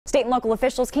State and local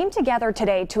officials came together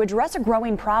today to address a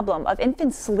growing problem of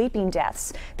infant sleeping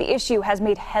deaths. The issue has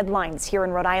made headlines here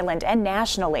in Rhode Island and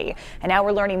nationally. And now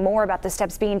we're learning more about the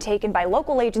steps being taken by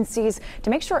local agencies to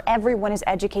make sure everyone is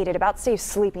educated about safe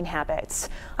sleeping habits.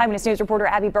 Eyewitness News reporter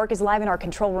Abby Burke is live in our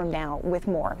control room now with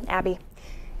more. Abby.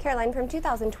 Caroline, from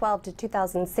 2012 to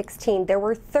 2016, there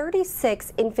were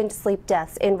 36 infant sleep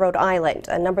deaths in Rhode Island,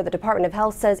 a number the Department of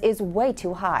Health says is way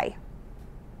too high.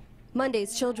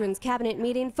 Monday's Children's Cabinet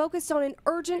meeting focused on an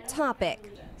urgent topic: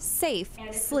 safe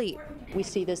sleep. We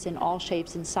see this in all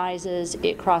shapes and sizes.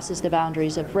 It crosses the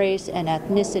boundaries of race and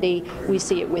ethnicity. We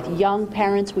see it with young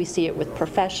parents. We see it with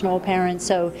professional parents.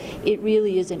 So it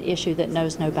really is an issue that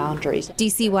knows no boundaries.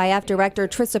 DCYF Director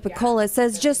Trista Piccola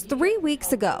says just 3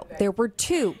 weeks ago, there were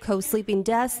 2 co-sleeping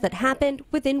deaths that happened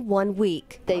within 1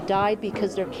 week. They died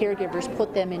because their caregivers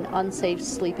put them in unsafe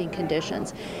sleeping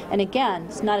conditions. And again,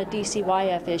 it's not a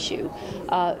DCYF issue.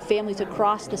 Families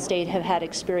across the state have had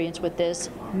experience with this,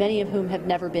 many of whom have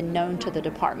never been known to the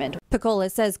department. Piccola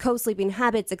says co-sleeping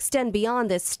habits extend beyond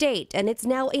this state, and it's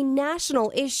now a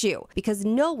national issue because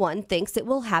no one thinks it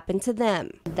will happen to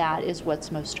them. That is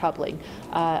what's most troubling.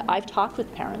 I've talked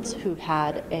with parents who've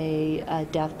had a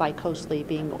death by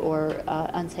co-sleeping or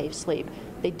unsafe sleep.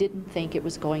 They didn't think it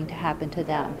was going to happen to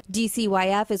them.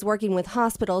 DCYF is working with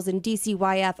hospitals and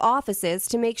DCYF offices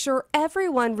to make sure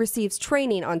everyone receives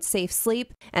training on safe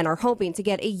sleep and are hoping to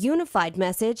get a unified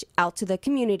message out to the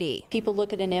community. People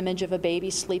look at an image of a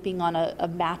baby sleeping on a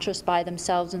mattress by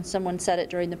themselves, and someone said it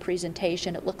during the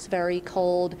presentation, it looks very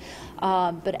cold,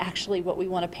 but actually what we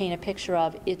want to paint a picture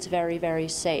of, it's very, very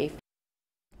safe.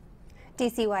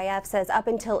 DCYF says up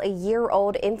until a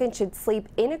year-old, infants should sleep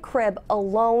in a crib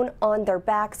alone on their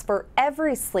backs for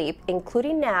every sleep,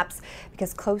 including naps,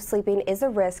 because co-sleeping is a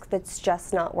risk that's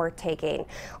just not worth taking.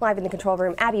 Live in the control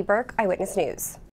room, Abby Burke, Eyewitness News.